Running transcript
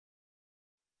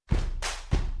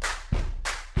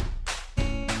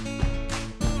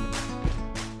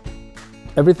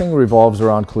Everything revolves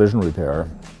around collision repair,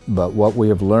 but what we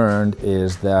have learned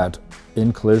is that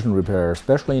in collision repair,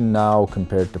 especially now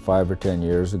compared to 5 or 10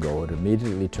 years ago, it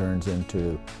immediately turns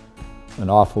into an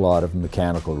awful lot of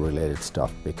mechanical related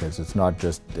stuff, because it's not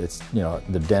just,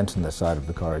 the dent in the side of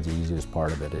the car is the easiest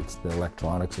part of it. It's the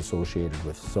electronics associated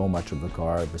with so much of the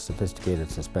car, the sophisticated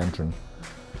suspension.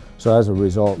 So as a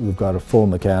result, we've got a full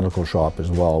mechanical shop as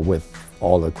well, with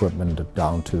all the equipment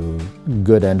down to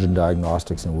good engine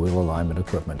diagnostics and wheel alignment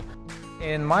equipment.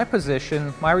 In my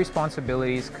position, my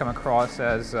responsibilities come across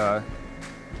as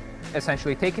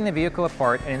essentially taking the vehicle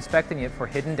apart and inspecting it for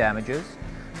hidden damages,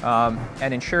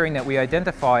 and ensuring that we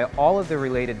identify all of the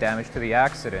related damage to the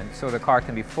accident so the car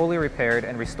can be fully repaired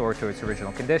and restored to its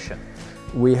original condition.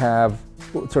 We have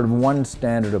sort of one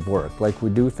standard of work, like we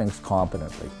do things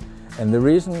competently. And the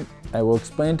reason I will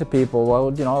explain to people,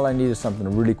 well, all I need is something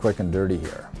really quick and dirty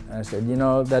here. And I said,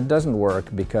 that doesn't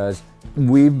work, because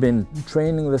we've been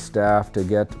training the staff to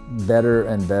get better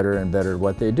and better and better at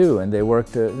what they do, and they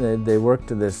work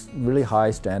to this really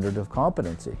high standard of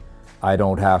competency. I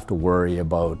don't have to worry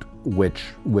about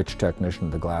which technician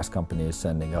the glass company is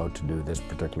sending out to do this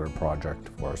particular project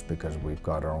for us, because we've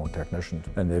got our own technicians,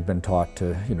 and they've been taught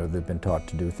to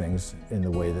do things in the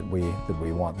way that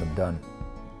we want them done.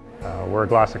 We're a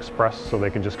Glass Express, so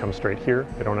they can just come straight here.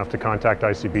 They don't have to contact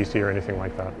ICBC or anything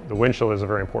like that. The windshield is a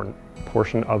very important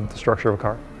portion of the structure of a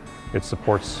car.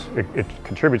 It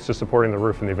contributes to supporting the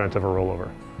roof in the event of a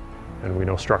rollover. And we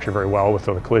know structure very well with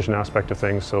the collision aspect of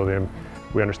things, so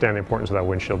we understand the importance of that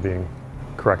windshield being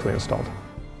correctly installed.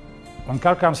 When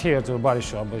car comes here to a body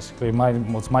shop, basically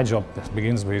my job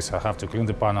begins with I have to clean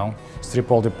the panel, strip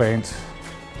all the paint,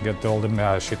 get all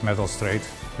the sheet metal straight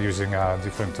using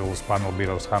different tools, panel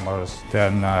beaters, hammers,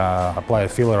 then apply a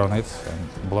filler on it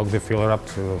and block the filler up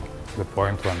to the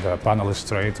point when the panel is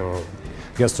straight or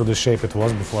gets to the shape it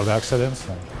was before the accident,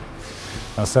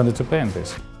 and send it to paint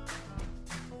basically.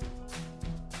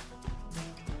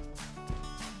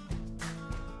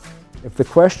 If the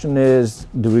question is,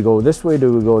 do we go this way,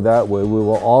 do we go that way, we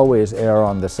will always err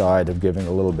on the side of giving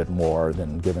a little bit more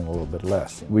than giving a little bit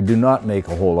less. We do not make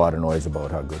a whole lot of noise about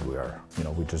how good we are.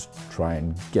 We just try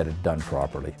and get it done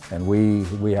properly. And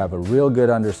we have a real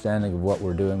good understanding of what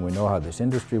we're doing. We know how this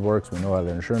industry works. We know how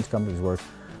the insurance companies work.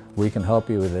 We can help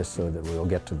you with this so that we'll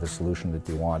get to the solution that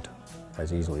you want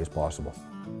as easily as possible.